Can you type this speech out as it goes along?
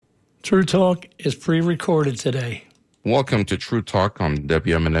True Talk is pre-recorded today. Welcome to True Talk on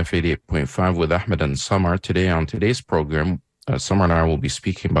WMNF 88.5 with Ahmed and Samar. Today on today's program, Samar and I will be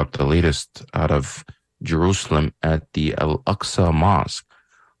speaking about the latest out of Jerusalem at the Al-Aqsa Mosque,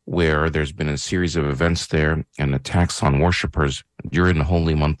 where there's been a series of events there and attacks on worshipers during the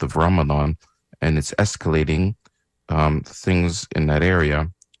holy month of Ramadan, and it's escalating things in that area,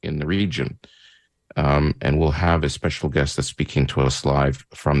 in the region. And we'll have a special guest that's speaking to us live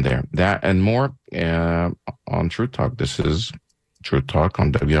from there. That and more on True Talk. This is True Talk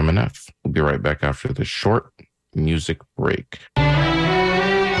on WMNF. We'll be right back after this short music break.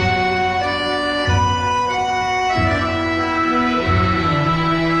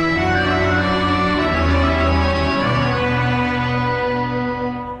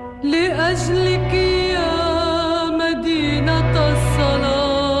 لأجلك يا مدينة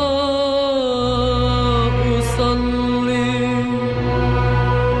الصلاة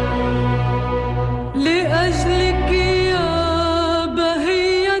لأجلك يا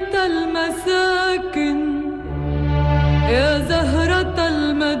بهية المساكن يا زهرة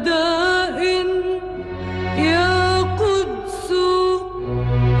المدائن يا قدس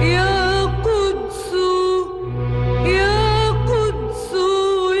يا قدس يا قدس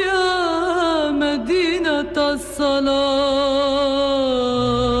يا مدينة الصلاة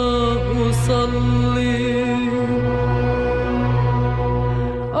أصلي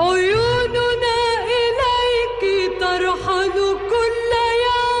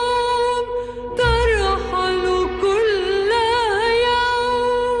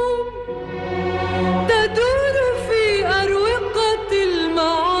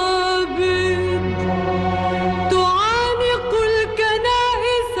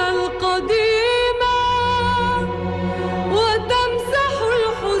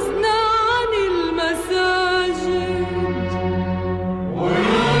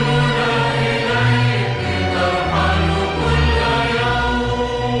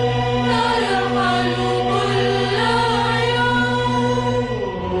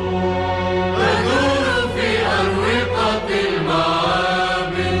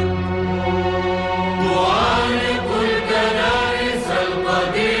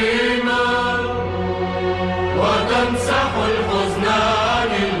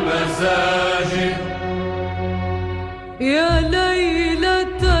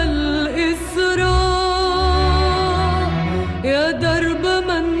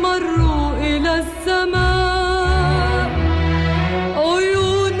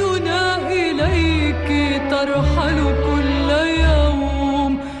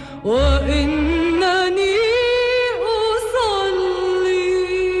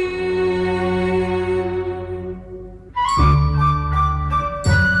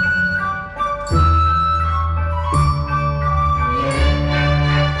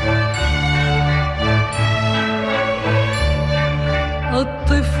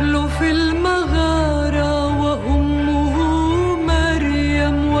الطفل في المغارة وأمه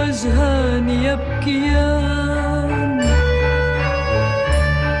مريم وجهان يبكيان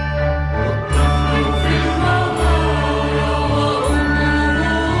الطفل في المغارة وأمه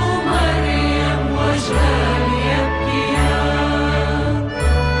مريم وجهان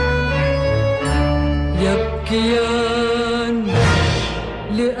يبكيان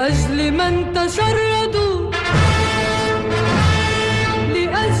لأجل من تشردوا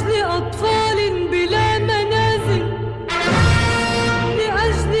أطفال بلا منازل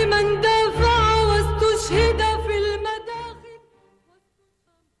لأجل من دافع واستشهد في المداخل.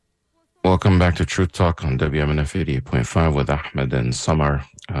 Welcome back to Truth Talk on WMNF 88.5 with Ahmed and Samar.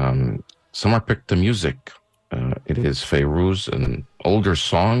 Samar picked the music. It is Fairuz, an older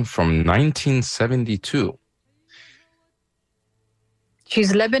song from 1972.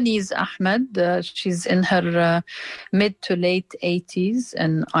 She's Lebanese, Ahmed. She's in her mid to late 80s,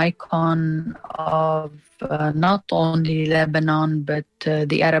 an icon of not only Lebanon, but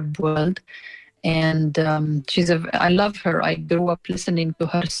the Arab world. And I love her. I grew up listening to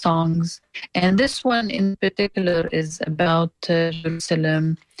her songs. And this one in particular is about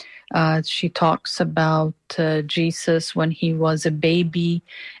Jerusalem. She talks about Jesus when he was a baby,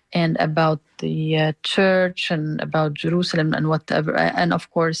 and about the church and about Jerusalem and whatever. And of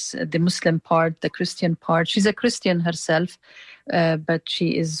course, the Muslim part, the Christian part. She's a Christian herself, but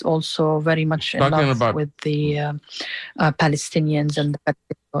she is also very much in love with the Palestinians and the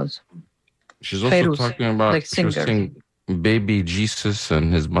Palestinians. She's also Fairuz, talking about interesting baby Jesus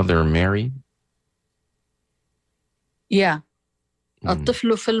and his mother Mary. Yeah.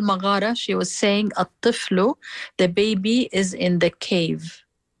 الطفل في المغارة. She was saying الطفل, the baby is in the cave.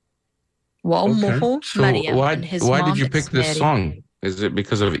 وأمه So مريم, and his why mom did you pick this Mary. song? Is it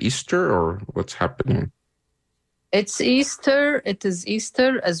because of Easter or what's happening? It's Easter. It is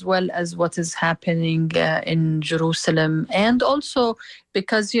Easter as well as what is happening in Jerusalem. And also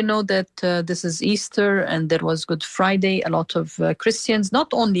because you know that this is Easter and there was Good Friday, a lot of Christians, not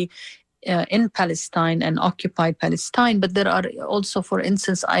only in Palestine and occupied Palestine, but there are also, for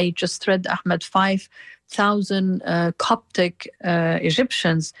instance, I just read, Ahmed, 5,000 Coptic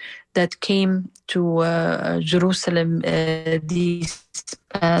Egyptians that came to Jerusalem these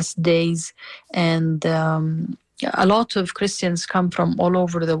past days. And a lot of Christians come from all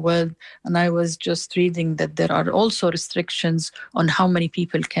over the world. And I was just reading that there are also restrictions on how many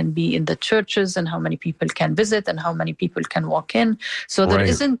people can be in the churches and how many people can visit and how many people can walk in. So there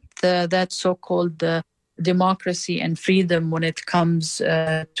isn't that so-called democracy and freedom when it comes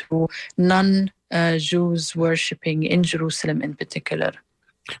to non-Jews worshipping in Jerusalem in particular.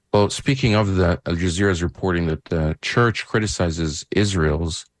 Well, speaking of that, Al Jazeera is reporting that the church criticizes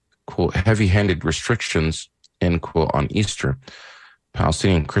Israel's, quote, heavy-handed restrictions, end quote, on Easter.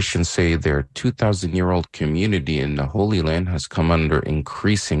 Palestinian Christians say their 2,000-year-old community in the Holy Land has come under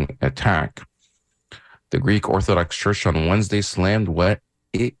increasing attack. The Greek Orthodox Church on Wednesday slammed what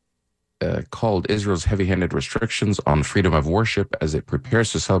it called Israel's heavy-handed restrictions on freedom of worship as it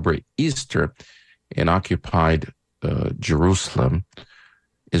prepares to celebrate Easter in occupied Jerusalem.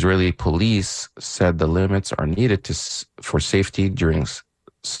 Israeli police said the limits are needed for safety during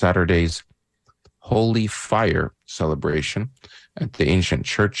Saturday's Holy Fire celebration at the ancient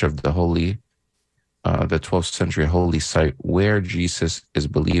church of the 12th century holy site where Jesus is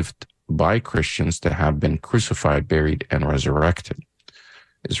believed by Christians to have been crucified, buried, and resurrected.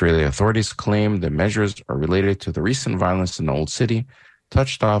 Israeli authorities claim the measures are related to the recent violence in the Old City,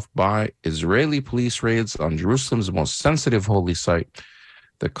 touched off by Israeli police raids on Jerusalem's most sensitive holy site,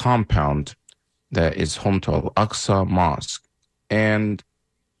 the compound that is home to Al-Aqsa Mosque, and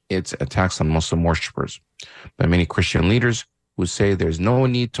its attacks on Muslim worshippers by many Christian leaders who say there's no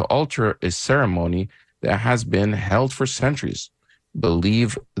need to alter a ceremony that has been held for centuries,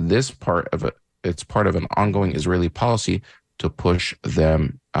 believe it's part of an ongoing Israeli policy to push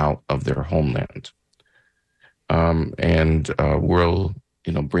them out of their homeland. We'll,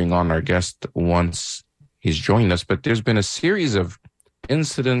 bring on our guest once he's joined us. But there's been a series of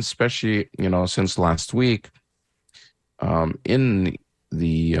incidents, especially, since last week, in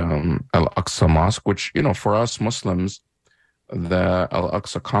the Al-Aqsa Mosque, which, for us Muslims, the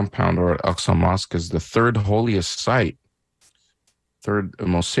Al-Aqsa compound or Al-Aqsa Mosque is the third holiest site, third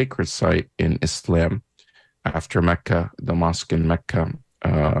most sacred site in Islam after Mecca, the mosque in Mecca,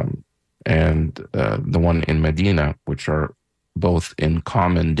 and the one in Medina, which are both in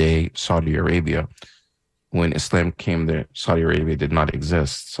common day Saudi Arabia. When Islam came there, Saudi Arabia did not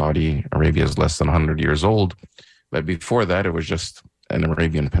exist. Saudi Arabia is less than 100 years old. But before that, it was just an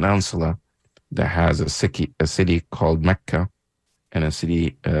Arabian Peninsula that has a city called Mecca and a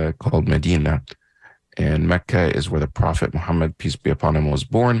city called Medina. And Mecca is where the Prophet Muhammad, peace be upon him, was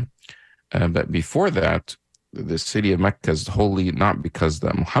born. But before that, the city of Mecca is holy not because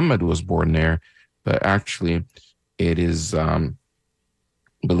that Muhammad was born there, but actually it is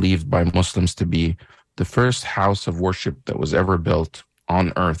believed by Muslims to be the first house of worship that was ever built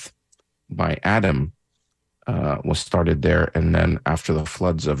on earth by Adam. Was started there, and then after the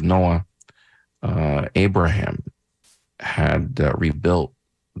floods of Noah, Abraham had rebuilt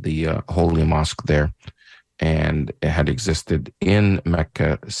the holy mosque there, and it had existed in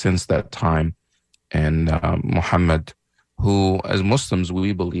Mecca since that time. And Muhammad, who as Muslims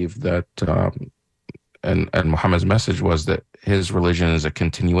we believe that, and Muhammad's message was that his religion is a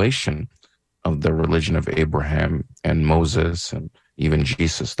continuation of the religion of Abraham and Moses and even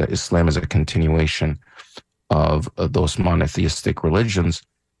Jesus, that Islam is a continuation of those monotheistic religions,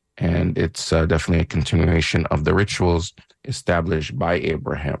 and it's definitely a continuation of the rituals established by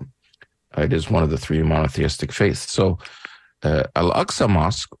Abraham. It is one of the three monotheistic faiths. So Al-Aqsa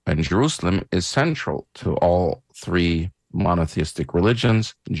Mosque in Jerusalem is central to all three monotheistic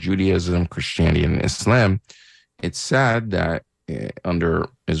religions, Judaism, Christianity, and Islam. It's sad that under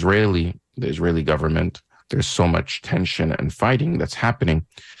the Israeli government, there's so much tension and fighting that's happening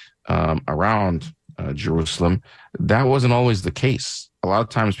around Jerusalem. That wasn't always the case. A lot of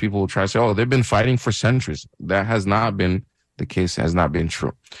times people will try to say, oh, they've been fighting for centuries. That has not been the case, has not been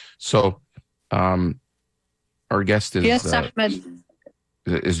true. So our guest Ahmed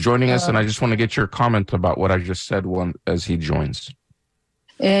is joining us, and I just want to get your comment about what I just said as he joins.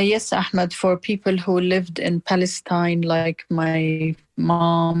 Yes, Ahmed, for people who lived in Palestine, like my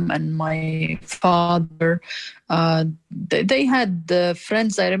mom and my father, they had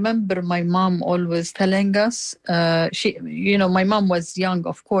friends. I remember my mom always telling us, my mom was young,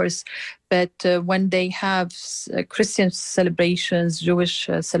 of course, but when they have Christian celebrations, Jewish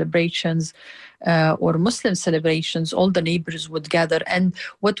celebrations, or Muslim celebrations, all the neighbors would gather. And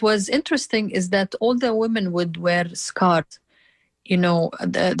what was interesting is that all the women would wear scarves.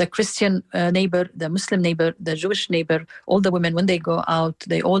 The Christian neighbor, the Muslim neighbor, the Jewish neighbor, all the women, when they go out,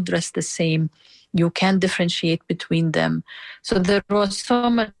 they all dress the same. You can't differentiate between them. So there was so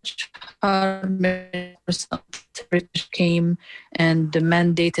much harm. The British came and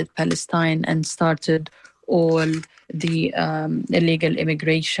mandated Palestine and started all the illegal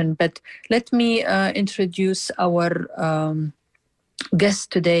immigration. But let me introduce our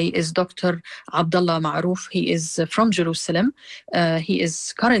guest today is Dr. Abdullah Maroof. He is from Jerusalem. He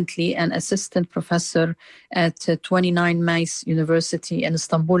is currently an assistant professor at 29 Mayıs University in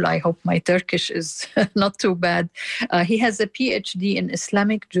Istanbul. I hope my Turkish is not too bad. He has a PhD in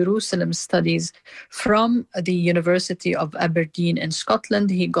Islamic Jerusalem Studies from the University of Aberdeen in Scotland.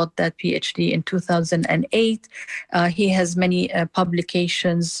 He got that PhD in 2008. He has many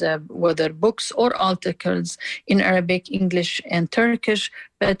publications, whether books or articles in Arabic, English, and Turkish.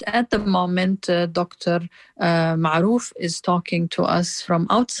 But at the moment, Dr. Maroof is talking to us from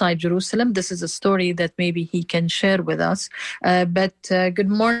outside Jerusalem. This is a story that maybe he can share with us. But good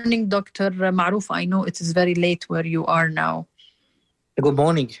morning, Dr. Maroof. I know it is very late where you are now. Good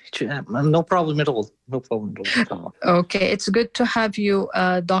morning. No problem at all. No problem at all. Okay, it's good to have you,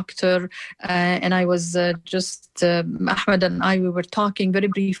 Doctor. And I was Ahmed and I, we were talking very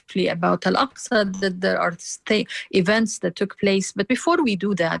briefly about Al-Aqsa, that there are events that took place. But before we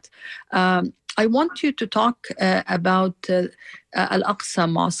do that, I want you to talk about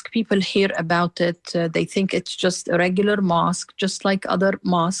Al-Aqsa Mosque. People hear about it. They think it's just a regular mosque, just like other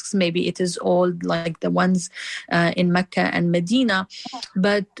mosques. Maybe it is old, like the ones in Mecca and Medina.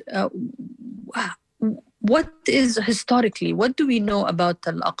 But what is historically, what do we know about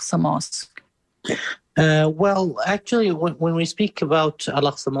Al-Aqsa Mosque? Well, actually, when we speak about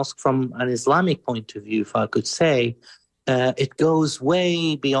Al-Aqsa Mosque from an Islamic point of view, if I could say, it goes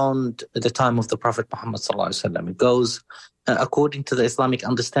way beyond the time of the Prophet Muhammad ﷺ. It goes, according to the Islamic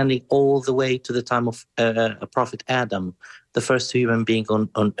understanding, all the way to the time of Prophet Adam, the first human being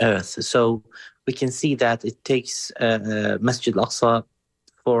on earth. So we can see that it takes Masjid Al-Aqsa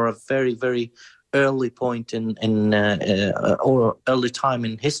for a very, very early point or early time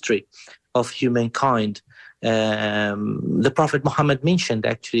in history of humankind. The Prophet Muhammad mentioned,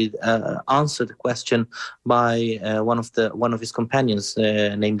 actually answered the question by one of his companions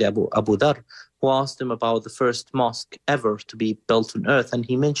named Abu Dhar, who asked him about the first mosque ever to be built on earth, and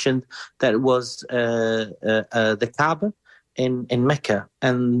he mentioned that it was the Kaaba in Mecca.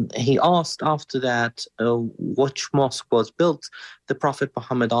 And he asked after that which mosque was built. The Prophet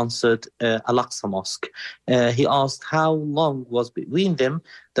Muhammad answered Al-Aqsa Mosque. He asked how long was between them.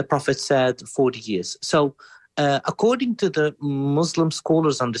 The Prophet said 40 years. So according to the Muslim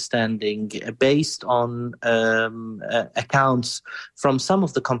scholars' understanding, based on accounts from some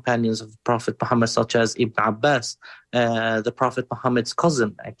of the companions of the Prophet Muhammad, such as Ibn Abbas, the Prophet Muhammad's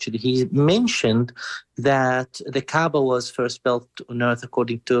cousin, actually, he mentioned that the Kaaba was first built on earth,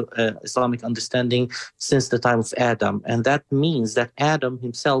 according to Islamic understanding, since the time of Adam. And that means that Adam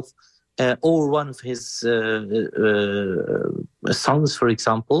himself, or one of his sons, for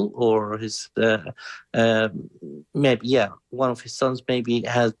example, or his one of his sons maybe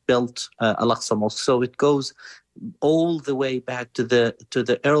has built Al-Aqsa Mosque. So it goes all the way back to the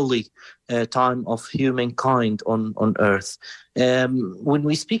early time of humankind on earth. When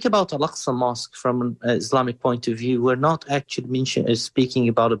we speak about Al-Aqsa Mosque from an Islamic point of view, we're not actually speaking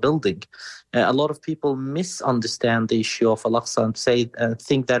about a building. A lot of people misunderstand the issue of Al-Aqsa and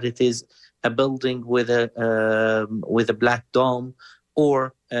think that it is a building with a black dome,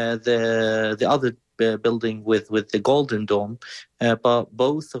 or the other building with the golden dome, but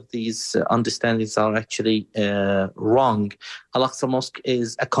both of these understandings are actually wrong. Al-Aqsa Mosque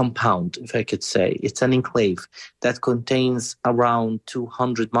is a compound, if I could say. It's an enclave that contains around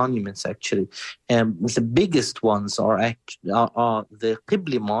 200 monuments, actually. The biggest ones are the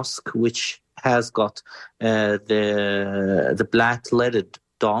Qibli Mosque, which has got the black leaded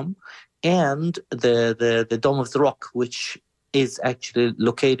dome, and the Dome of the Rock, which is actually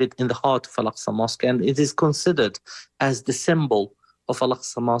located in the heart of Al-Aqsa Mosque, and it is considered as the symbol of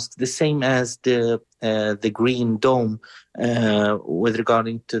Al-Aqsa Mosque, the same as the Green Dome with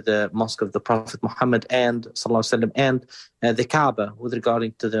regarding to the Mosque of the Prophet Muhammad and Sallallahu Alaihi Wasallam, and the Kaaba with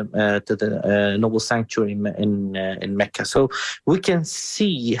regarding to the noble sanctuary in Mecca. So we can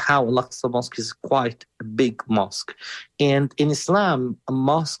see how Al-Aqsa Mosque is quite a big mosque. And in Islam,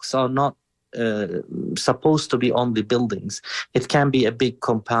 mosques are not supposed to be only buildings. It can be a big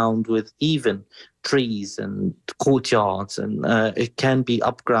compound with even trees and courtyards, and it can be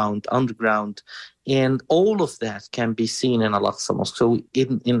upground, underground, and all of that can be seen in Al-Aqsa Mosque. So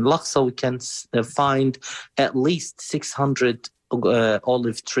in Al-Aqsa we can find at least 600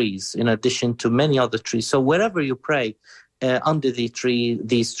 olive trees in addition to many other trees. So wherever you pray, under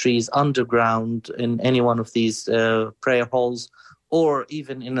these trees, underground, in any one of these prayer halls, or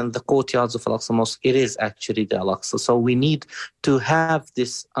even in the courtyards of Al-Aqsa Mosque, it is actually the Al-Aqsa. So we need to have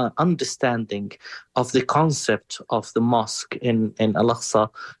this understanding of the concept of the mosque in Al-Aqsa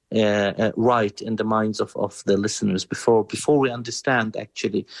right in the minds of the listeners before we understand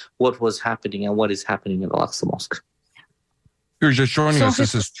actually what was happening and what is happening in Al-Aqsa Mosque. You're just joining us.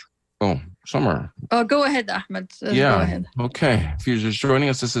 This is Samar. Oh, go ahead, Ahmed. Go ahead. Okay. If you're just joining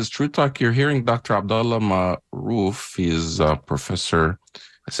us, this is True Talk. You're hearing Dr. Abdullah Maroof. He's a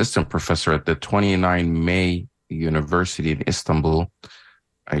assistant professor at the 29 May University in Istanbul.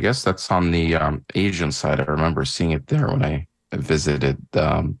 I guess that's on the Asian side. I remember seeing it there when I visited.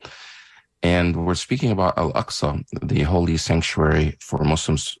 And we're speaking about Al-Aqsa, the holy sanctuary for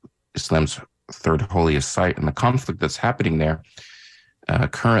Muslims, Islam's third holiest site, and the conflict that's happening there.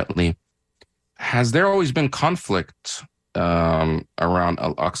 Currently, has there always been conflict around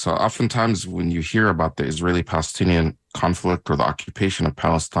Al-Aqsa? Oftentimes when you hear about the Israeli-Palestinian conflict or the occupation of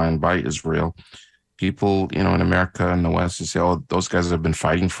Palestine by Israel, people, in America and the West, you say, oh, those guys have been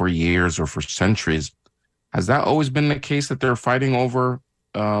fighting for years or for centuries. Has that always been the case that they're fighting over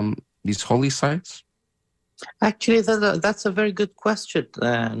these holy sites? Actually, that's a very good question,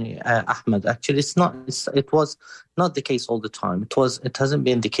 Ahmed. Actually, it was not the case all the time. It hasn't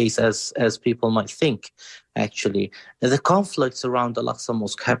been the case as people might think. Actually, the conflicts around Al-Aqsa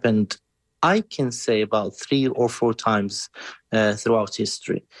Mosque happened, I can say, about 3 or 4 times throughout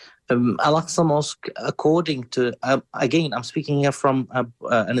history. Al-Aqsa Mosque, according to, again, I'm speaking here from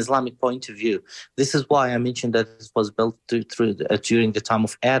an Islamic point of view. This is why I mentioned that it was built during the time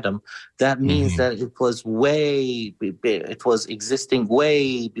of Adam. That means that it was existing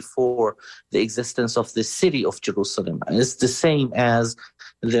way before the existence of the city of Jerusalem. And it's the same as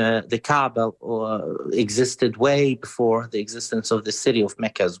the Kaaba existed way before the existence of the city of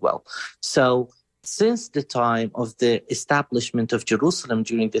Mecca as well. So since the time of the establishment of Jerusalem,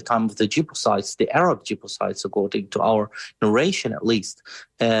 during the time of the Jebusites, the Arab Jebusites, according to our narration at least,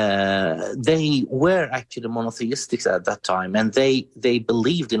 they were actually monotheistic at that time, and they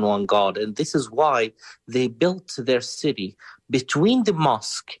believed in one God. And this is why they built their city between the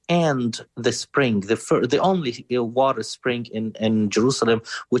mosque and the spring, the only water spring in Jerusalem,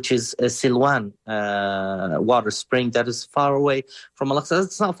 which is a Silwan water spring that is far away from Al-Aqsa.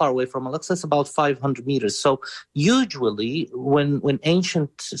 It's not far away from Al-Aqsa, it's about 500 meters. So usually when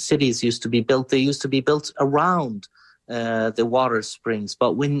ancient cities used to be built, they used to be built around the water springs.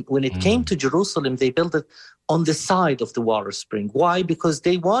 But when it came to Jerusalem, they built it on the side of the water spring. Why? Because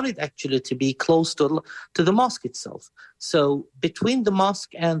they wanted actually to be close to the mosque itself. So between the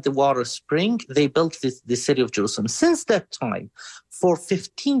mosque and the water spring, they built the city of Jerusalem. Since that time, for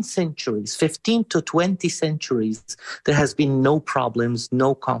 15 to 20 centuries, there has been no problems,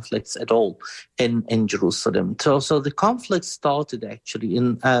 no conflicts at all in Jerusalem. So the conflict started actually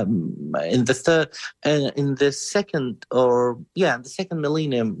in the second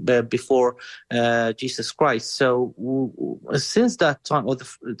millennium before Jesus Christ. So since that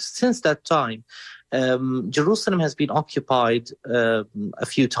time, Jerusalem has been occupied a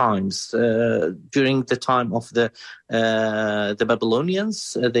few times. During the time of the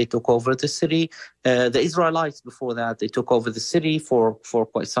Babylonians, they took over the city. The Israelites before that, they took over the city for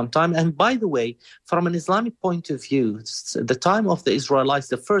quite some time. And by the way, from an Islamic point of view, the time of the Israelites,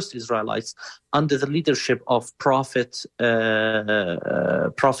 the first Israelites, under the leadership of Prophet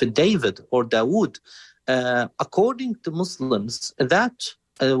David or Dawood, according to Muslims, that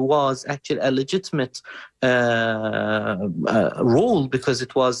was actually a legitimate rule because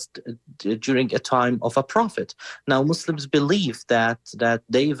it was during a time of a prophet. Now, Muslims believe that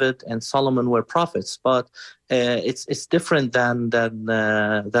David and Solomon were prophets, but it's different than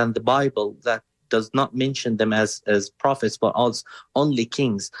the Bible that does not mention them as prophets, but as only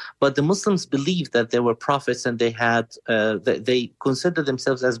kings. But the Muslims believe that they were prophets, and they consider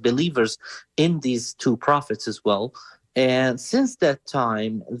themselves as believers in these two prophets as well. And since that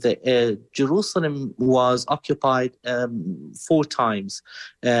time, Jerusalem was occupied 4 times.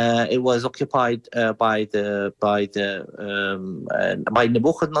 It was occupied by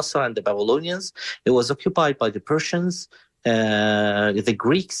Nebuchadnezzar and the Babylonians. It was occupied by the Persians, the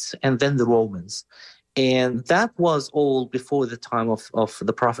Greeks, and then the Romans. And that was all before the time of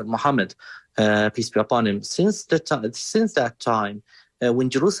the Prophet Muhammad, peace be upon him. Since that time, when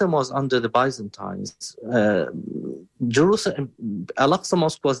Jerusalem was under the Byzantines, Al-Aqsa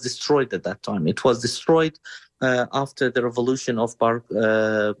Mosque was destroyed at that time. It was destroyed after the revolution of Bar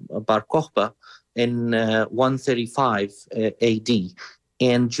Kokhba in 135 AD.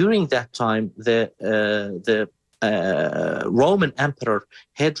 And during that time, the Roman Emperor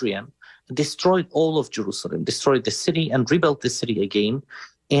Hadrian destroyed all of Jerusalem, destroyed the city and rebuilt the city again.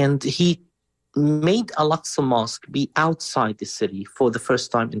 And he made Al-Aqsa Mosque be outside the city for the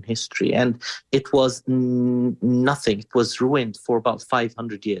first time in history. And it was nothing. It was ruined for about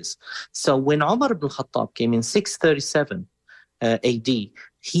 500 years. So when Umar ibn Khattab came in 637 AD,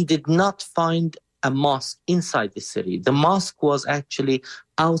 he did not find a mosque inside the city. The mosque was actually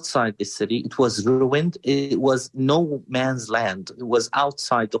outside the city. It was ruined. It was no man's land. It was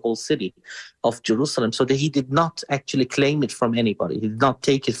outside the whole city of Jerusalem. So that he did not actually claim it from anybody. He did not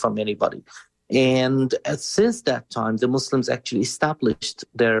take it from anybody. And since that time, the Muslims actually established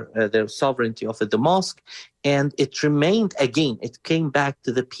their sovereignty over the mosque, and it remained again. It came back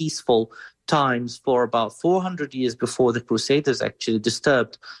to the peaceful times for about 400 years before the Crusaders actually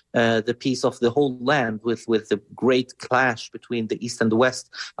disturbed the peace of the whole land with the great clash between the East and the West,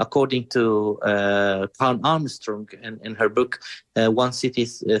 according to Count Armstrong in her book, One City,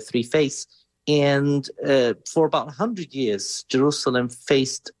 Three Faiths. And for about 100 years, Jerusalem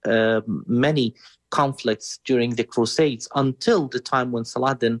faced many conflicts during the Crusades until the time when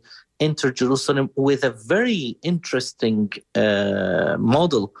Saladin entered Jerusalem with a very interesting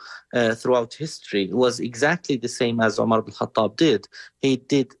model throughout history. It was exactly the same as Umar ibn Khattab did. He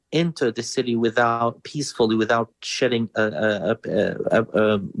did enter the city peacefully, without shedding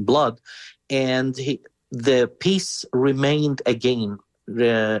blood, and the peace remained again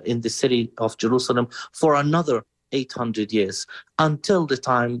in the city of Jerusalem for another 800 years, until the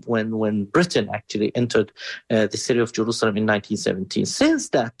time when Britain actually entered the city of Jerusalem in 1917. Since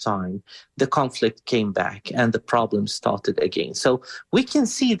that time, the conflict came back and the problems started again. So we can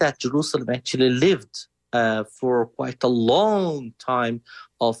see that Jerusalem actually lived for quite a long time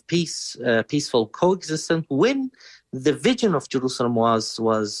of peaceful coexistence when the vision of Jerusalem was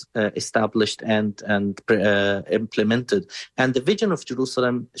established and implemented. And the vision of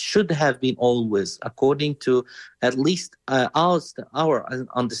Jerusalem should have been always, according to at least our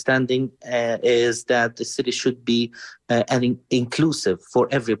understanding, is that the city should be inclusive for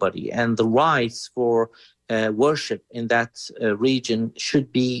everybody, and the rights for worship in that region should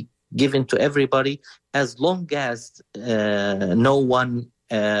be given to everybody, as long as no one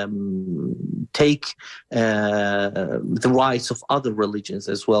take the rights of other religions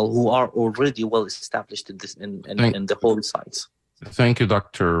as well, who are already well established in the holy sites. Thank you,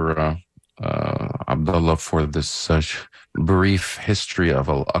 Dr. Abdullah, for this brief history of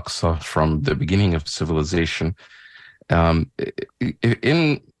Al-Aqsa from the beginning of civilization.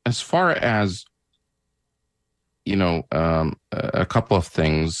 In as far as a couple of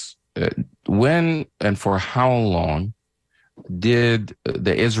things, when and for how long did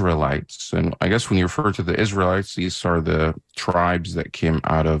the Israelites, and I guess when you refer to the Israelites, these are the tribes that came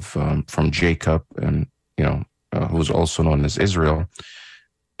out of from Jacob, and who's also known as Israel.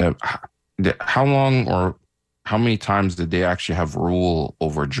 How long or how many times did they actually have rule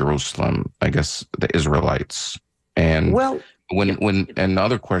over Jerusalem? I guess the Israelites. And when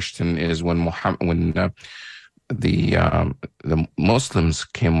another question is when the Muslims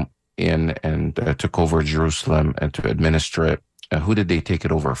came in and took over Jerusalem and to administer it, who did they take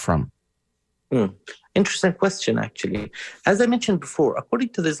it over from? Interesting question, actually. As I mentioned before, according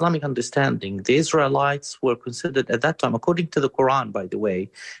to the Islamic understanding, the Israelites were considered at that time, according to the Quran, by the way,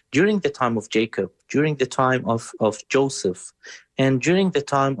 during the time of Jacob, during the time of Joseph, and during the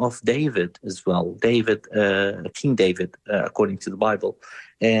time of David as well, King David, according to the Bible,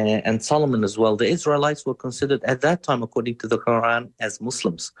 and Solomon as well. The Israelites were considered at that time, according to the Quran, as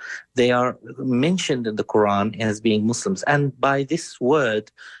Muslims. They are mentioned in the Quran as being Muslims. And by this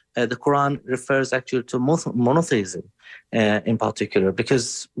word, the Quran refers actually to monotheism in particular,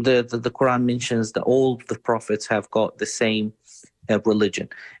 because the Quran mentions that all the prophets have got the same religion.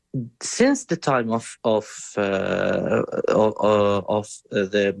 Since the time of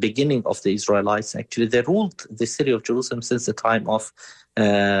the beginning of the Israelites, actually, they ruled the city of Jerusalem since the time of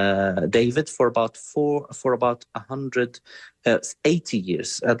David for about 180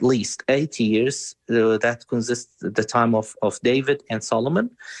 years, at least 80 years. That consists the time of David and Solomon.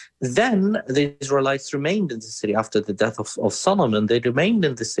 Then the Israelites remained in the city after the death of Solomon. They remained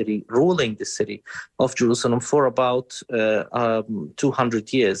in the city, ruling the city of Jerusalem for about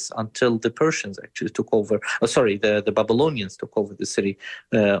 200 years until the Persians actually took over. The Babylonians took over the city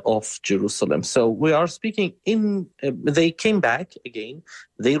of Jerusalem. So we are speaking they came back again.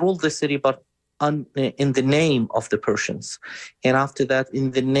 They ruled the city, but in the name of the Persians, and after that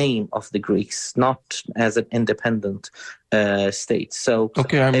in the name of the Greeks, not as an independent state. So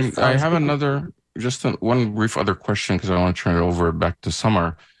okay, I have one brief other question, because I want to turn it over back to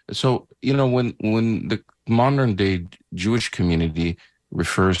Samar. So, when the modern day Jewish community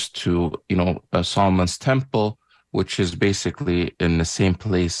refers to, Solomon's temple, which is basically in the same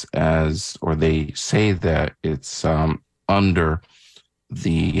place as, or they say that it's under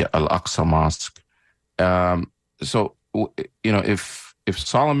the Al-Aqsa Mosque. If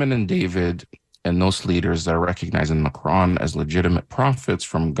Solomon and David and those leaders that are recognized in the Quran as legitimate prophets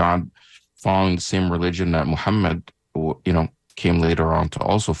from God, following the same religion that Muhammad, came later on to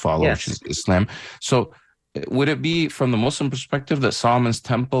also follow, yes, which is Islam. So would it be, from the Muslim perspective, that Solomon's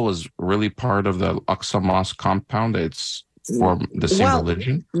temple is really part of the Al-Aqsa Mosque compound? It's for the same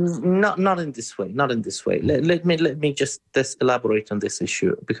religion? Not in this way. Not in this way. Let me just elaborate on this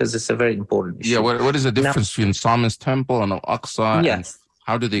issue, because it's a very important issue. Yeah, what is the difference between Solomon's temple and Al-Aqsa? Yes. And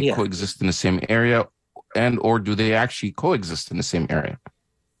how do they coexist in the same area, or do they actually coexist in the same area?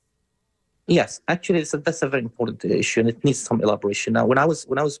 Yes, actually, that's a very important issue, and it needs some elaboration. Now, when I was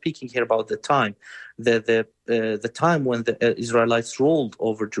speaking here about the time, the time when the Israelites ruled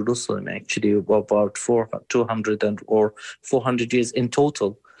over Jerusalem, actually about 200 or 400 years in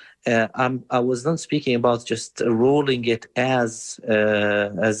total. I was not speaking about just ruling it as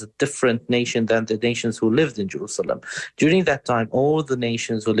a different nation than the nations who lived in Jerusalem. During that time, all the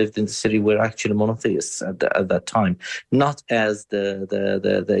nations who lived in the city were actually monotheists at that time, not as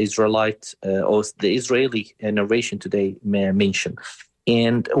the Israelite or the Israeli narration today may mention.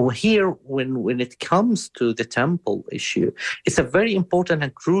 And here, when it comes to the temple issue, it's a very important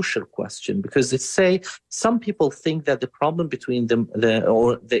and crucial question, because some people think that the problem between them,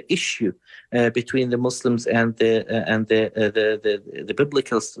 the issue between the Muslims and the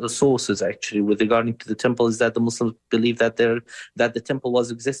biblical sources, actually, with regarding to the temple, is that the Muslims believe that the temple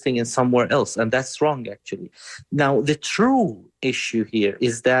was existing in somewhere else, and that's wrong, actually. Now, the true issue here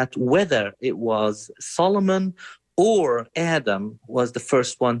is that whether it was Solomon or Adam was the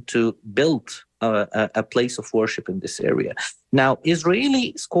first one to build a place of worship in this area. Now,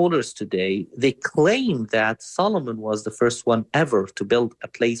 Israeli scholars today, they claim that Solomon was the first one ever to build a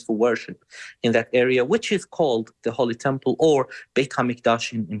place for worship in that area, which is called the Holy Temple, or Beit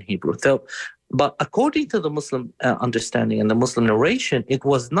HaMikdash in Hebrew. But according to the Muslim understanding and the Muslim narration, it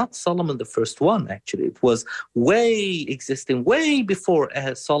was not Solomon the first one, actually. It was existing way before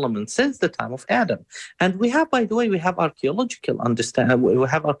Solomon, since the time of Adam. And we have, by the way, archaeological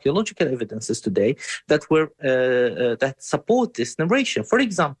evidences today that support this narration. For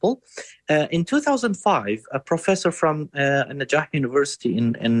example, in 2005, a professor from Najah University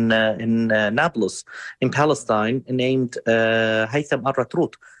in Nablus, in Palestine, named Haytham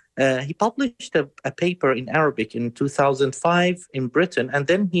Arratrout, he published a paper in Arabic in 2005 in Britain, and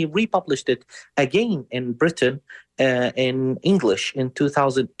then he republished it again in Britain in English in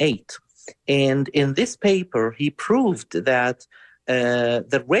 2008. And in this paper, he proved that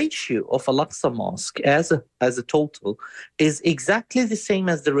the ratio of Al-Aqsa Mosque as a total is exactly the same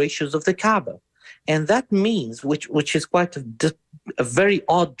as the ratios of the Kaaba. And that means, which is quite a very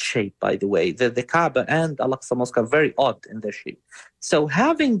odd shape, by the way. The Kaaba and Al-Aqsa Mosque are very odd in their shape. So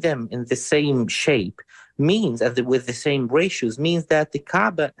having them in the same shape means, with the same ratios, means that the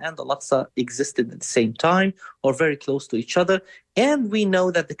Kaaba and Al-Aqsa existed at the same time or very close to each other. And we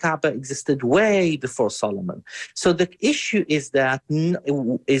know that the Kaaba existed way before Solomon. So the issue is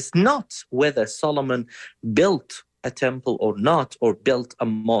not whether Solomon built a temple or not, or built a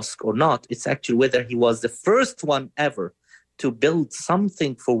mosque or not. It's actually whether he was the first one ever to build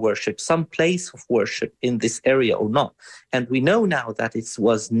something for worship, some place of worship in this area or not. And we know now that it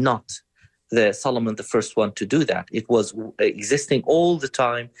was not Solomon the first one to do that. It was existing all the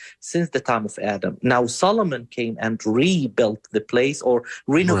time since the time of Adam. Now Solomon came and rebuilt the place, or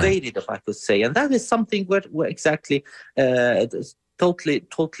renovated, if I could say. And that is something where exactly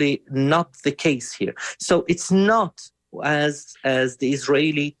totally not the case here. So it's not as the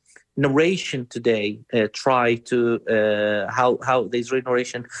Israeli narration today how the Israeli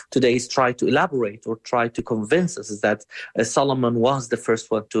narration today is try to elaborate or try to convince us is that Solomon was the first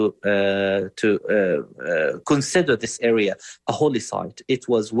one to consider this area a holy site. It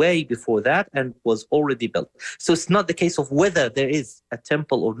was way before that and was already built. So it's not the case of whether there is a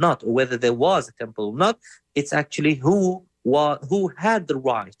temple or not, or whether there was a temple or not. It's actually who had the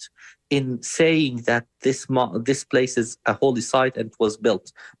right in saying that this place is a holy site and was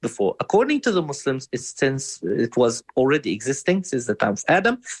built before. According to the Muslims, since it was already existing since the time of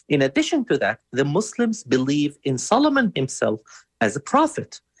Adam. In addition to that, the Muslims believe in Solomon himself as a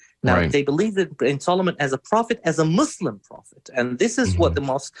prophet. Now, Right. they believe in Solomon as a prophet, as a Muslim prophet. And this is what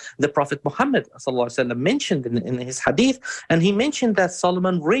the Prophet Muhammad ﷺ mentioned in his hadith. And he mentioned that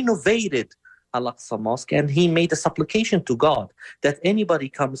Solomon renovated Al-Aqsa Mosque, and he made a supplication to God that anybody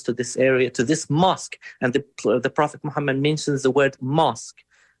comes to this area, to this mosque, and the Prophet Muhammad mentions the word mosque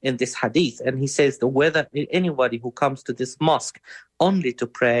in this hadith, and he says that whether anybody who comes to this mosque only to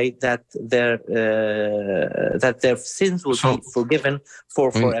pray, that their sins will be forgiven for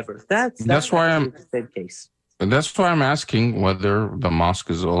forever. That's why I'm the same case. That's why I'm asking whether the mosque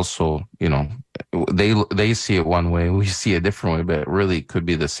is also, they see it one way, we see a different way, but it really could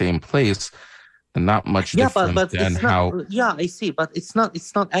be the same place. And not much different than how. Yeah, I see, but it's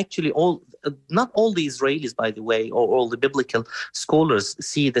not actually all. Not all the Israelis, by the way, or all the biblical scholars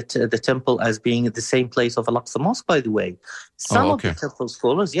see the temple as being the same place of Al-Aqsa Mosque. By the way, some of the temple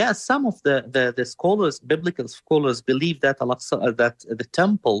scholars, some of the scholars, biblical scholars, believe that that the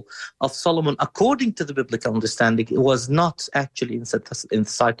temple of Solomon, according to the biblical understanding, it was not actually in the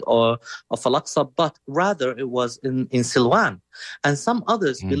site of Al-Aqsa, but rather it was in Silwan. And some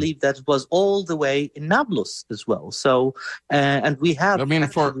others believe that it was all the way in Nablus as well. So, and we have. I mean,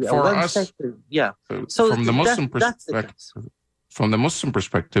 for us, sector, So from the Muslim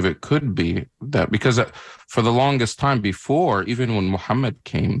perspective, it could be that because for the longest time before, even when Muhammad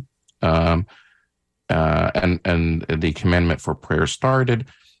came, and the commandment for prayer started,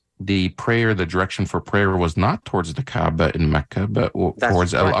 the direction for prayer was not towards the Kaaba in Mecca, but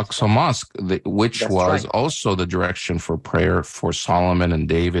towards Al-Aqsa Mosque, which was also the direction for prayer for Solomon and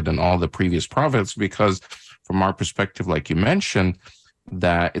David and all the previous prophets, because from our perspective, like you mentioned,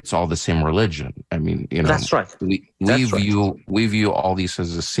 that it's all the same religion. I mean, that's right. We view all these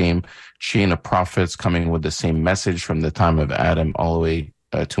as the same chain of prophets coming with the same message from the time of Adam all the way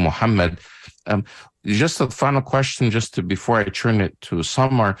to Muhammad. Just a final question, before I turn it to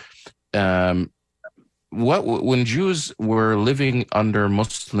Samar. When Jews were living under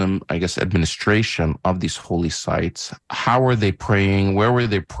Muslim, administration of these holy sites, how were they praying? Where were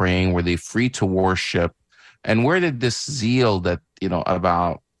they praying? Were they free to worship? And where did this zeal that,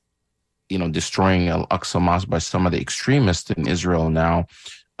 about, destroying Al-Aqsa Mosque by some of the extremists in Israel now,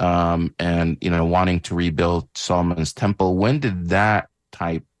 and, wanting to rebuild Solomon's temple, when did that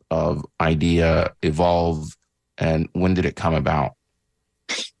type of idea evolve, and when did it come about?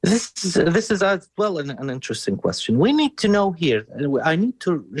 This is as well an interesting question. We need to know here, I need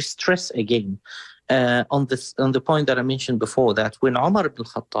to stress again on the point that I mentioned before, that when Umar ibn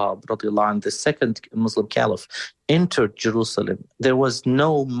Khattab, radiallahu anh, the second Muslim caliph, entered Jerusalem, there was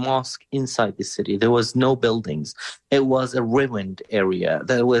no mosque inside the city. There was no buildings. It was a ruined area.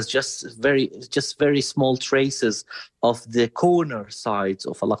 There was just very small traces of the corner sides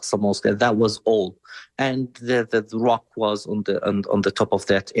of Al-Aqsa Mosque, and that was all. And the rock was on the top of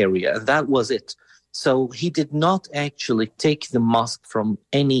that area, and that was it. So he did not actually take the mosque from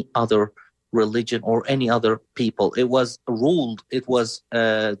any other religion or any other people. It was Jerusalem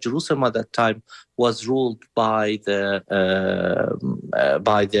at that time was ruled by the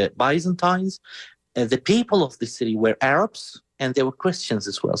Byzantines. The people of the city were Arabs, and they were Christians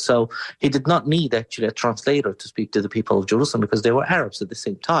as well. So he did not need actually a translator to speak to the people of Jerusalem, because they were Arabs at the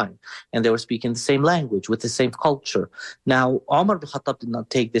same time, and they were speaking the same language with the same culture. Now, Umar ibn Khattab did not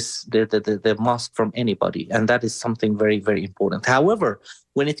take the mosque from anybody, and that is something very, very important. However,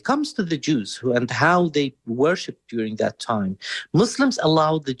 when it comes to the Jews and how they worshipped during that time, Muslims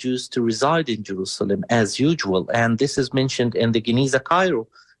allowed the Jews to reside in Jerusalem as usual, and this is mentioned in the Geniza Cairo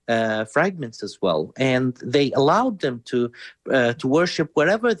fragments as well, and they allowed them to worship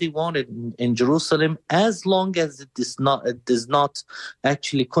wherever they wanted in Jerusalem, as long as it does not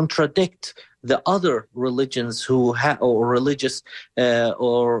actually contradict the other religions or religious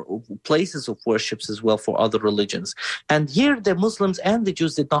or places of worships as well for other religions. And here the Muslims and the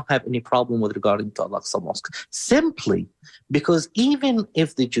Jews did not have any problem with regarding to Al-Aqsa Mosque, simply because even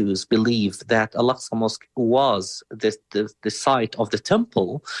if the Jews believe that Al-Aqsa Mosque was the site of the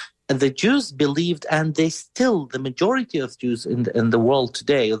temple, the Jews believed, and the majority of Jews in the world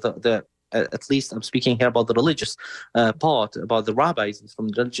today, at least I'm speaking here about the religious part, about the rabbis from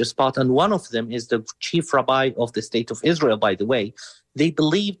the religious part, and one of them is the chief rabbi of the state of Israel, by the way. They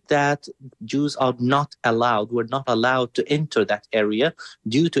believed that Jews were not allowed to enter that area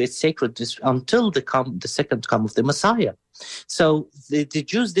due to its sacredness until the second come of the Messiah. So the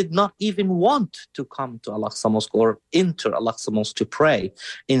Jews did not even want to come to Al-Aqsa Mosque or enter Al-Aqsa Mosque to pray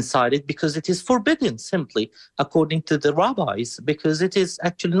inside it, because it is forbidden, simply according to the rabbis, because it is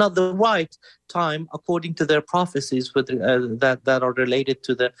actually not the right time according to their prophecies that are related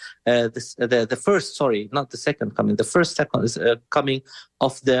to the first, not the second coming, the first coming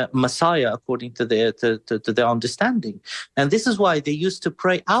of the Messiah according to their understanding. And this is why they used to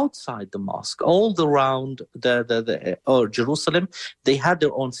pray outside the mosque, all around Jerusalem. They had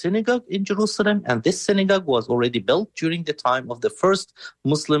their own synagogue in Jerusalem, and this synagogue was already built during the time of the first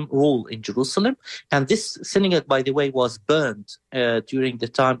Muslim rule in Jerusalem. And this synagogue, by the way, was burned during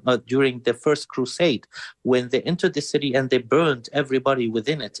the first crusade, when they entered the city and they burned everybody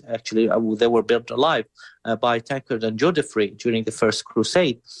within it. Actually, they were burnt alive by Tancred and Godfrey during the first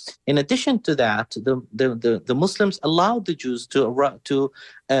crusade. In addition to that, the Muslims allowed the Jews to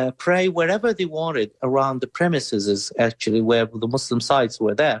pray wherever they wanted around the premises, actually, where the Muslim sites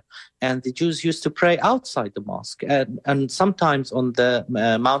were there. And the Jews used to pray outside the mosque, and sometimes on the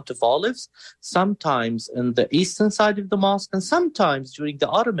Mount of Olives, sometimes on the eastern side of the mosque, and sometimes during the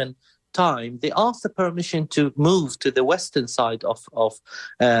Ottoman time, they asked the permission to move to the western side of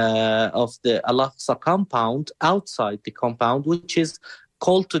the Al-Aqsa compound, outside the compound, which is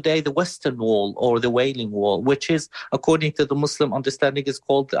called today the Western Wall or the Wailing Wall, which is, according to the Muslim understanding, is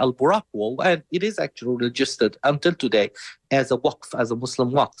called the Al-Buraq Wall, and it is actually registered until today as a waqf, as a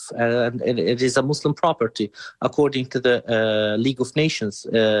Muslim waqf, and it is a Muslim property, according to the League of Nations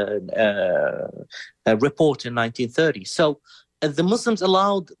report in 1930. So the Muslims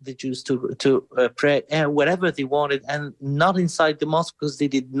allowed the Jews to pray wherever they wanted, and not inside the mosque, because they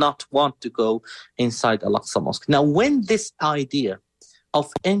did not want to go inside Al-Aqsa Mosque. Now, when this idea of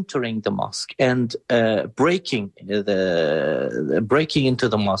entering the mosque and breaking into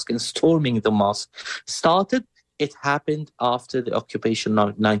the mosque and storming the mosque started, it happened after the occupation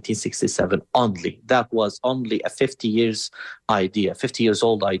of 1967 only. That was only a 50 years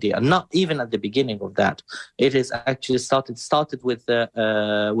old idea, and not even at the beginning of that. It is actually started with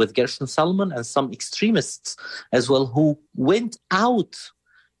Gershon Salman and some extremists as well, who went out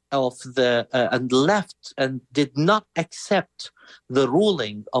of and left and did not accept the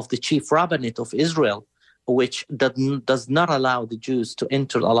ruling of the chief rabbinate of Israel, which does not allow the Jews to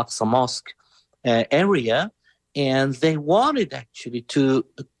enter Al-Aqsa Mosque area. And they wanted actually to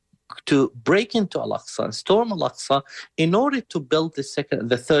break into Al-Aqsa and storm Al-Aqsa in order to build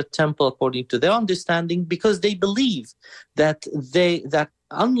the third temple according to their understanding, because they believe that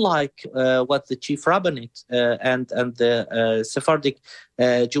unlike what the chief rabbinate and the Sephardic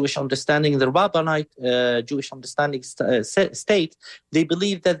Jewish understanding, the Rabbinite Jewish understanding state, they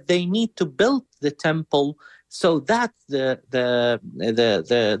believe that they need to build the temple so that the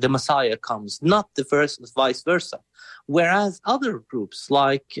Messiah comes, not vice versa. Whereas other groups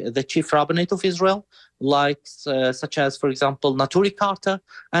like the Chief Rabbinate of Israel, such as, for example, Naturi Karta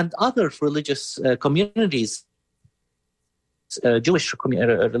and other religious communities, Jewish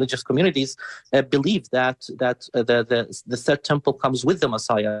religious communities, believe that the third temple comes with the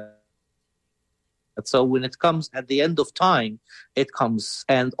Messiah. So when it comes at the end of time, it comes,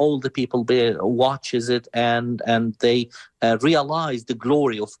 and all the people watches it, and they realize the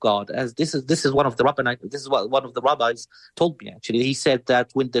glory of God. As this is one of the one of the rabbis told me. Actually, he said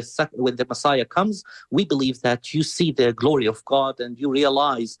that when the Messiah comes, we believe that you see the glory of God, and you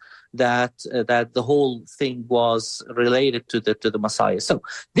realize that the whole thing was related to the Messiah. So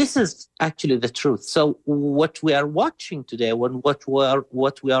this is actually the truth. So what we are watching today, what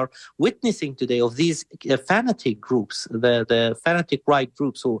we are witnessing today of these fanatic groups, the fanatic right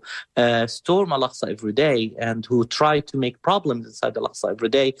groups who storm Al-Aqsa every day and who try to make problems inside Al-Aqsa every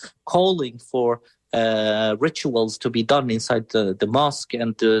day, calling for rituals to be done inside the mosque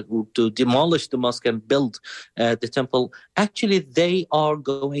and to demolish the mosque and build the temple. Actually, they are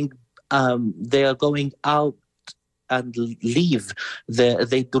going out and leave.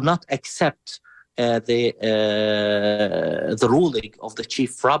 They do not accept the ruling of the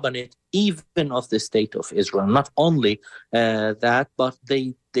chief rabbinate, even of the state of Israel. Not only that, but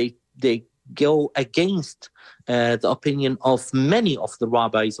they go against the opinion of many of the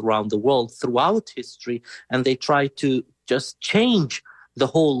rabbis around the world throughout history, and they try to just change the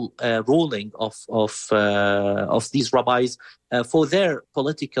whole ruling of these rabbis for their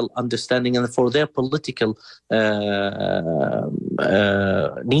political understanding and for their political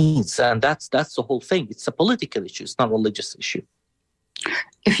needs. And that's the whole thing. It's a political issue. It's not a religious issue.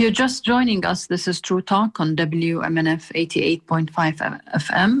 If you're just joining us, this is True Talk on WMNF 88.5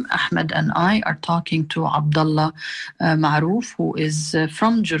 FM. Ahmed and I are talking to Abdullah Maroof, who is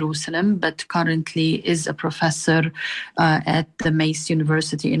from Jerusalem, but currently is a professor at the Mace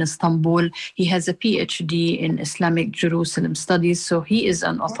University in Istanbul. He has a PhD in Islamic Jerusalem studies, so he is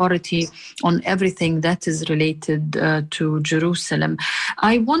an authority on everything that is related to Jerusalem.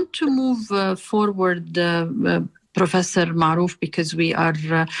 I want to move forward, Professor Maroof, because we are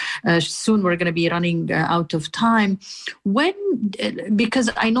soon we're going to be running out of time. Because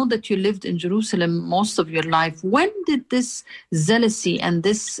I know that you lived in Jerusalem most of your life, when did this zealousy and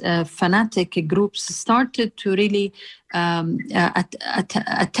this fanatic groups started to really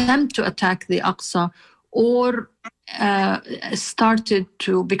attempt to attack the Aqsa, or started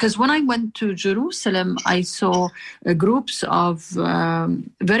to, because when I went to Jerusalem, I saw groups of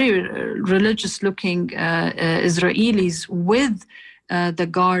very religious-looking Israelis with the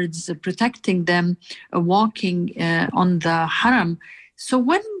guards protecting them, walking on the Haram. So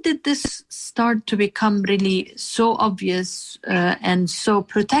when did this start to become really so obvious and so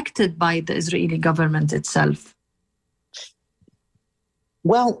protected by the Israeli government itself?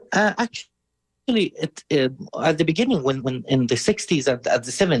 Well, actually, at the beginning, when in the 60s and at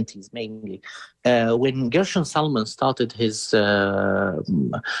the 70s mainly, when Gershon Salman started his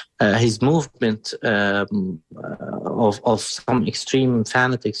movement of some extreme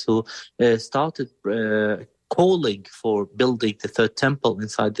fanatics who started calling for building the third temple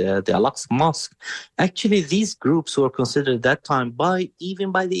inside the Al-Aqsa Mosque. Actually, these groups were considered at that time even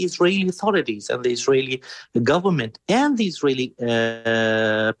by the Israeli authorities and the Israeli government and the Israeli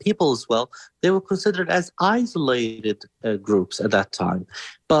people as well. They were considered as isolated groups at that time.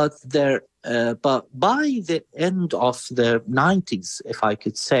 But by the end of the 90s, if I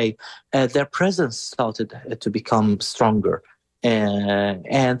could say, their presence started to become stronger.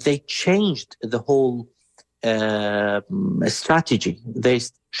 And they changed the whole strategy. They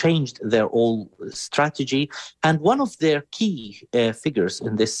changed their whole strategy, and one of their key figures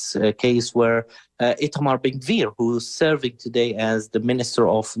in this case were Itamar Ben-Gvir, who's serving today as the Minister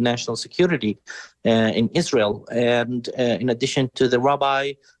of National Security in Israel, and in addition to the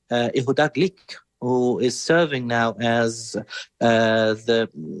Rabbi Yehuda Glick, who is serving now as the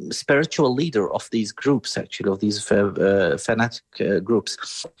spiritual leader of these groups, actually, of these fanatic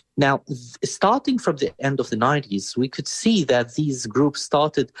groups. Now, starting from the end of the 90s, we could see that these groups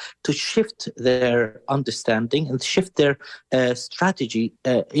started to shift their understanding and shift their strategy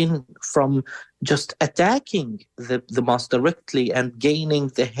from just attacking the mosque directly and gaining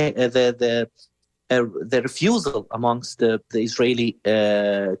the refusal amongst the Israeli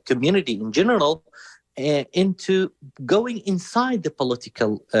community in general, into going inside the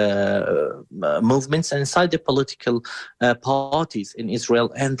political movements and inside the political parties in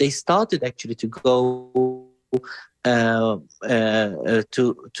Israel. And they started actually to go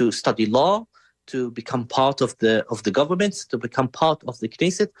to study law, to become part of the governments, to become part of the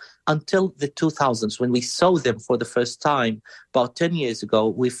Knesset, until the 2000s, when we saw them for the first time about 10 years ago.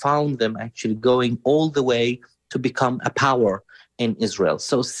 We found them actually going all the way to become a power in Israel.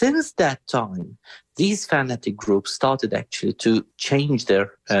 So since that time, these fanatic groups started actually to change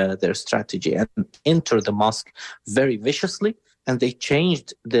their strategy and enter the mosque very viciously. And they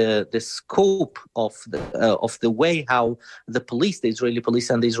changed the scope of the way how the Israeli police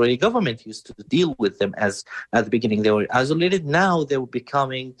and the Israeli government used to deal with them. As at the beginning they were isolated, now they were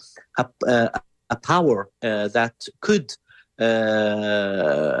becoming a power that could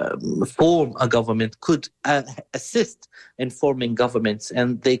form a government, could assist in forming governments,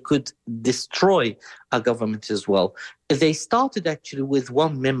 and they could destroy a government as well. They started actually with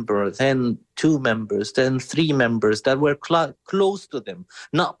one member, then two members, then three members that were close to them,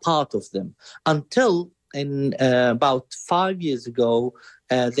 not part of them, until in about 5 years ago,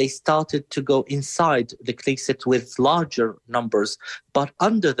 they started to go inside the Knesset with larger numbers, but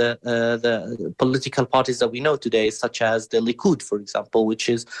under the political parties that we know today, such as the Likud, for example, which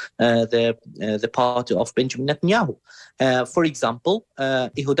is the party of Benjamin Netanyahu. For example,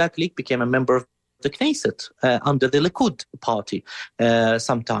 Yehuda Glick became a member of the Knesset under the Likud party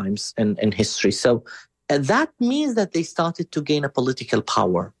sometimes in history. So that means that they started to gain a political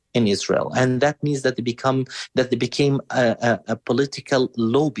power in Israel, and that means that they became a political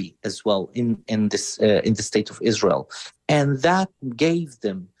lobby as well in the state of Israel, and that gave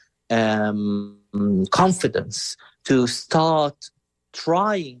them confidence to start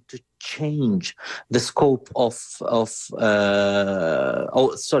trying to change the scope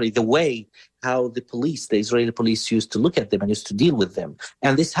the way how the Israeli police used to look at them and used to deal with them.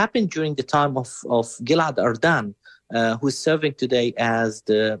 And this happened during the time of Gilad Ardan, who is serving today as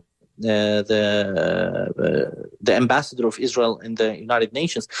the ambassador of Israel in the United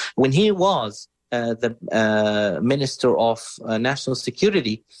Nations. When he was the Minister of National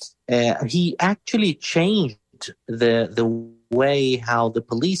Security, he actually changed the way how the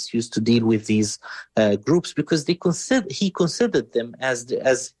police used to deal with these groups, because he considered them as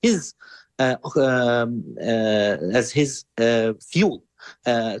his fuel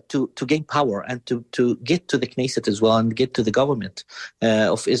to gain power and to get to the Knesset as well and get to the government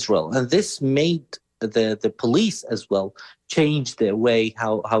of Israel. And this made the police as well change their way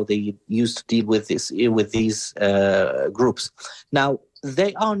how they used to deal with these groups. Now,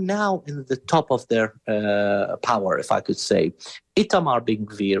 they are now in the top of their power, if I could say. Itamar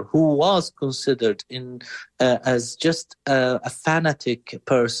Ben-Gvir, who was considered as just a fanatic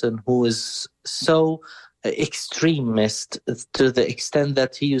person who is so extremist to the extent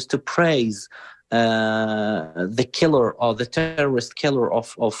that he used to praise the killer or the terrorist killer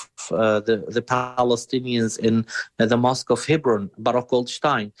of the Palestinians in the Mosque of Hebron, Barak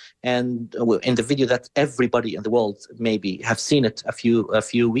Goldstein, and in the video that everybody in the world maybe have seen it a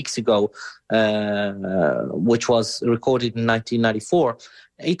few weeks ago, which was recorded in 1994.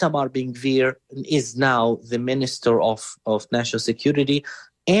 Itamar Ben-Gvir is now the Minister of National Security,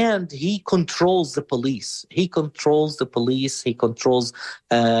 and he controls the police. He controls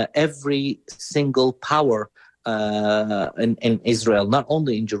every single power in Israel, not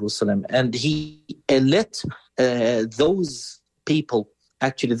only in Jerusalem. And he let those people,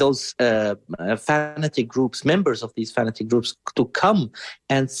 actually those fanatic groups, members of these fanatic groups, to come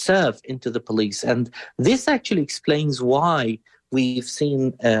and serve into the police. And this actually explains why we've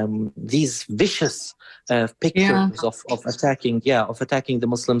seen these vicious pictures of attacking the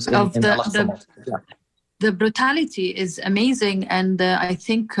Muslims in Al-Aqsa Mosque. Yeah. The brutality is amazing, and I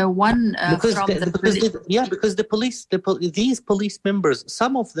think these police members,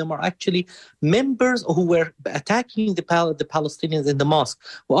 some of them are actually members who were attacking the Palestinians in the mosque,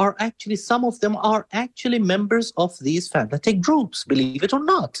 some of them are actually members of these fanatic groups, believe it or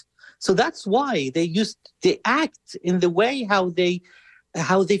not. So that's why they act in the way how they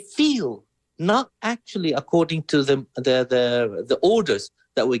feel, not actually according to the orders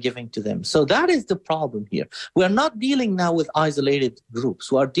that we're giving to them. So that is the problem here. We are not dealing now with isolated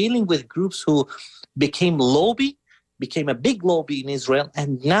groups. We are dealing with groups who became a big lobby in Israel,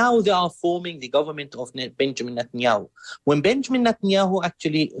 and now they are forming the government of Benjamin Netanyahu. When Benjamin Netanyahu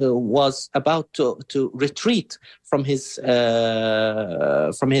actually was about to retreat from his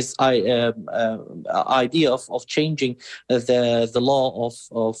idea of changing the law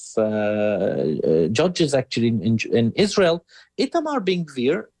of judges actually in Israel, Itamar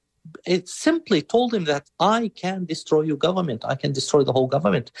Ben-Gvir, it simply told him that I can destroy your government. I can destroy the whole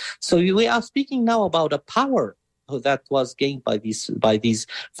government. So we are speaking now about a power that was gained by these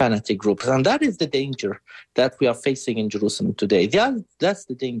fanatic groups. And that is the danger that we are facing in Jerusalem today. That's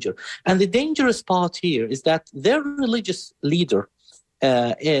the danger. And the dangerous part here is that their religious leader,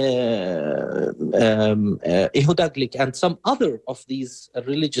 Yehuda Glick, and some other of these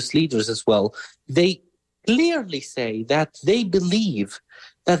religious leaders as well, they clearly say that they believe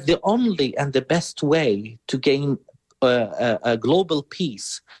that the only and the best way to gain a global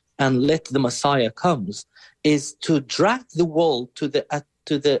peace and let the Messiah comes is to drag the world to drag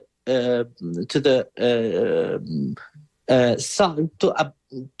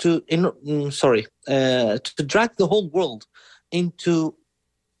the whole world into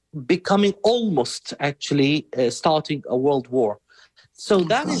becoming almost actually starting a world war. So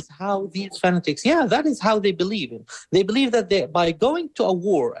that is how these fanatics, that is how they believe in. They believe that by going to a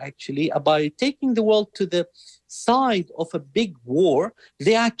war, actually, by taking the world to the side of a big war,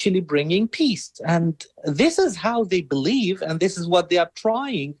 they're actually bringing peace. And this is how they believe, and this is what they are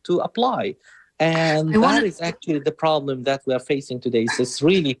trying to apply. And that is actually the problem that we are facing today. It's this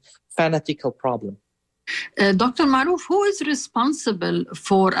really fanatical problem. Dr. Maruf, who is responsible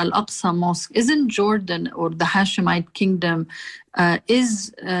for Al-Aqsa Mosque? Isn't Jordan or the Hashemite kingdom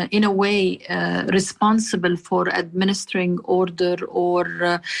is in a way responsible for administering order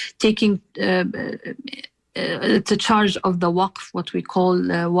or taking the charge of the waqf, what we call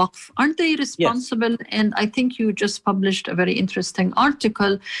waqf? Aren't they responsible? Yes. And I think you just published a very interesting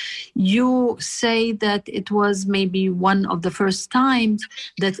article. You say that it was maybe one of the first times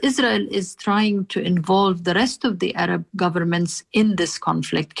that Israel is trying to involve the rest of the Arab governments in this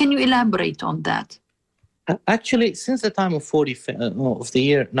conflict. Can you elaborate on that? Actually, since the time of of the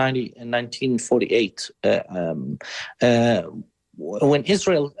year 1948, when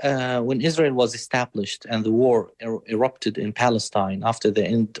Israel was established and the war erupted in Palestine after the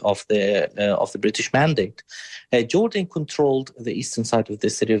end of the British Mandate, Jordan controlled the eastern side of the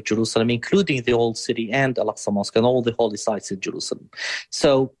city of Jerusalem, including the Old City and Al-Aqsa Mosque and all the holy sites in Jerusalem.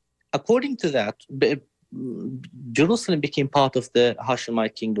 So, according to that, Jerusalem became part of the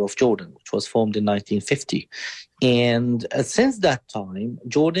Hashemite Kingdom of Jordan, which was formed in 1950. And since that time,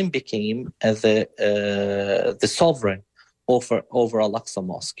 Jordan became the sovereign over Al-Aqsa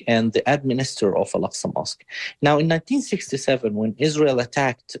Mosque and the administrator of Al-Aqsa Mosque. Now, in 1967, when Israel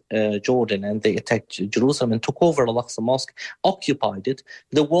attacked Jordan and they attacked Jerusalem and took over Al-Aqsa Mosque, occupied it,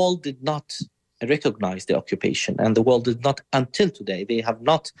 the world did not recognize the occupation, and the world did not until today. They have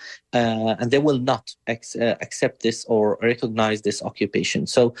not, and they will not accept this or recognize this occupation.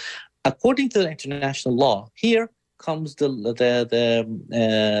 So, according to the international law, here comes the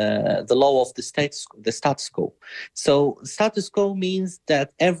law of the status quo. So, status quo means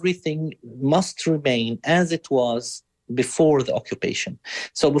that everything must remain as it was before the occupation.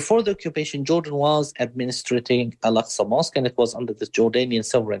 So before the occupation, Jordan was administrating Al-Aqsa Mosque and it was under the Jordanian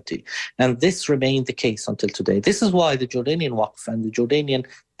sovereignty. And this remained the case until today. This is why the Jordanian Waqf and the Jordanian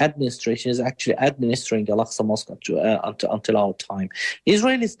administration is actually administering Al-Aqsa Mosque until our time.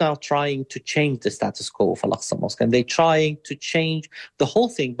 Israel is now trying to change the status quo of Al-Aqsa Mosque, and they're trying to change the whole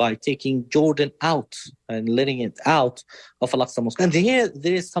thing by taking Jordan out and letting it out of Al-Aqsa Mosque. And here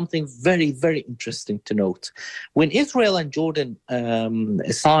there is something very, very interesting to note. When Israel and Jordan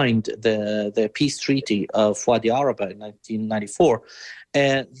signed the peace treaty of Wadi Araba in 1994,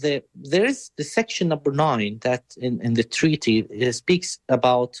 there is the section number 9 that in the treaty speaks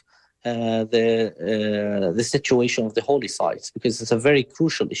about the situation of the holy sites, because it's a very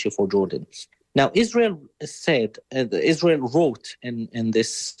crucial issue for Jordan. Now, Israel wrote in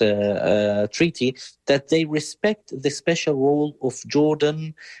this treaty that they respect the special role of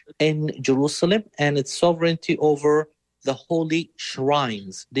Jordan in Jerusalem and its sovereignty over the holy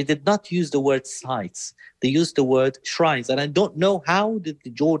shrines. They did not use the word sites. They used the word shrines. And I don't know how did the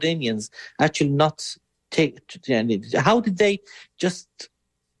Jordanians actually not take, how did they just,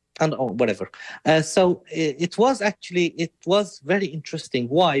 and whatever. So it was very interesting.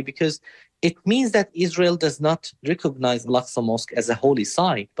 Why? Because it means that Israel does not recognize Al-Aqsa Mosque as a holy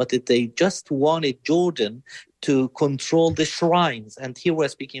site, but that they just wanted Jordan to control the shrines. And here we're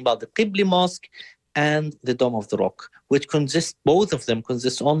speaking about the Qibli Mosque and the Dome of the Rock, which both of them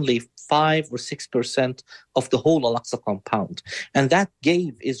consist only 5 or 6% of the whole Al-Aqsa compound. And that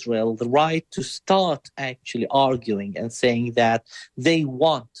gave Israel the right to start actually arguing and saying that they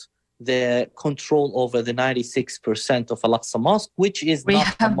want the control over the 96% of Al-Aqsa Mosque, which is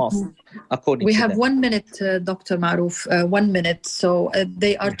not a mosque, according to them. We have 1 minute, Dr. Maruf, 1 minute. So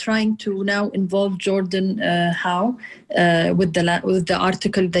they are trying to now involve Jordan. How? With the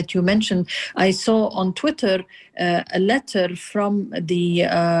article that you mentioned. I saw on Twitter a letter from the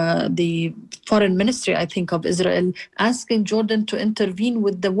foreign ministry, I think, of Israel, asking Jordan to intervene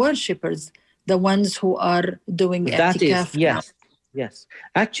with the worshippers, the ones who are doing i'tikaf now. Yes,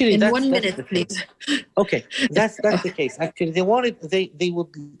 actually, in 1 minute, please. Okay, that's the case. Actually, they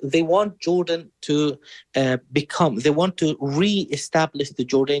want Jordan to they want to re-establish the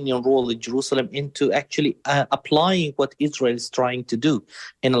Jordanian role in Jerusalem into actually applying what Israel is trying to do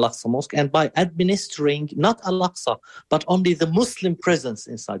in Al-Aqsa Mosque, and by administering not Al-Aqsa but only the Muslim presence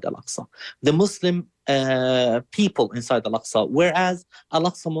inside Al-Aqsa, the Muslim people inside Al-Aqsa, whereas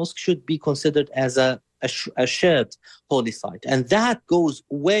Al-Aqsa Mosque should be considered as a shared holy site. And that goes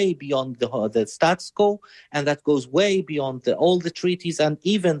way beyond the status quo, and that goes way beyond all the treaties and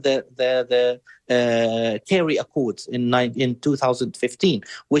even the Kerry Accords in 2015,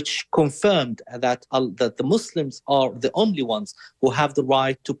 which confirmed that the Muslims are the only ones who have the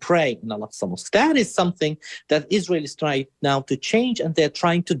right to pray in Al-Aqsa Mosque. That is something that Israel is trying now to change, and they're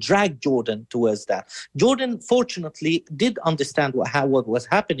trying to drag Jordan towards that. Jordan, fortunately, did understand what was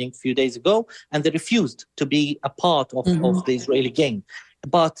happening a few days ago, and they refused to be a part of the Israeli game.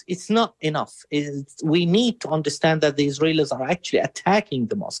 But it's not enough. We need to understand that the Israelis are actually attacking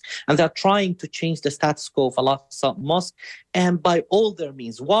the mosque, and they're trying to change the status quo of Al-Aqsa Mosque, and by all their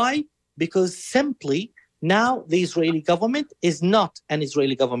means. Why? Because simply now the Israeli government is not an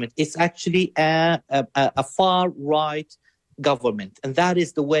Israeli government. It's actually a far-right government. And that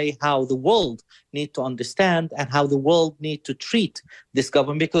is the way how the world need to understand and how the world need to treat this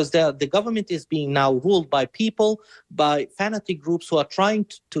government, because the government is being now ruled by people, by fanatic groups who are trying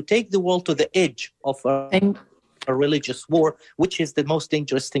to take the world to the edge of a religious war, which is the most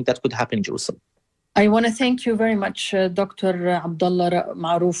dangerous thing that could happen in Jerusalem. I want to thank you very much, Dr. Abdullah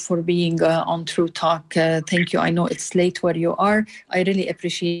Maroof, for being on True Talk. Thank you. I know it's late where you are. I really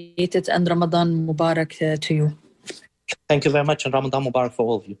appreciate it. And Ramadan Mubarak to you. Thank you very much. And Ramadan Mubarak for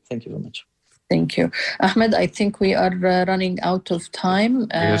all of you. Thank you very much. Thank you. Ahmed, I think we are running out of time.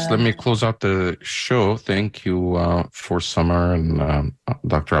 Yes, let me close out the show. Thank you for Samar and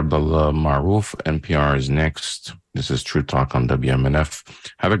Dr. Abdullah Maroof. NPR is next. This is True Talk on WMNF.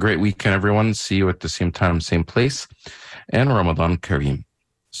 Have a great weekend, everyone. See you at the same time, same place. And Ramadan Kareem.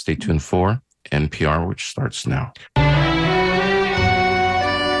 Stay tuned for NPR, which starts now.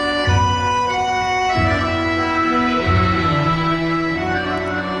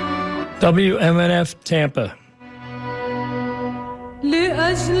 WMNF Tampa.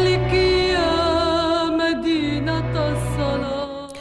 لأجلك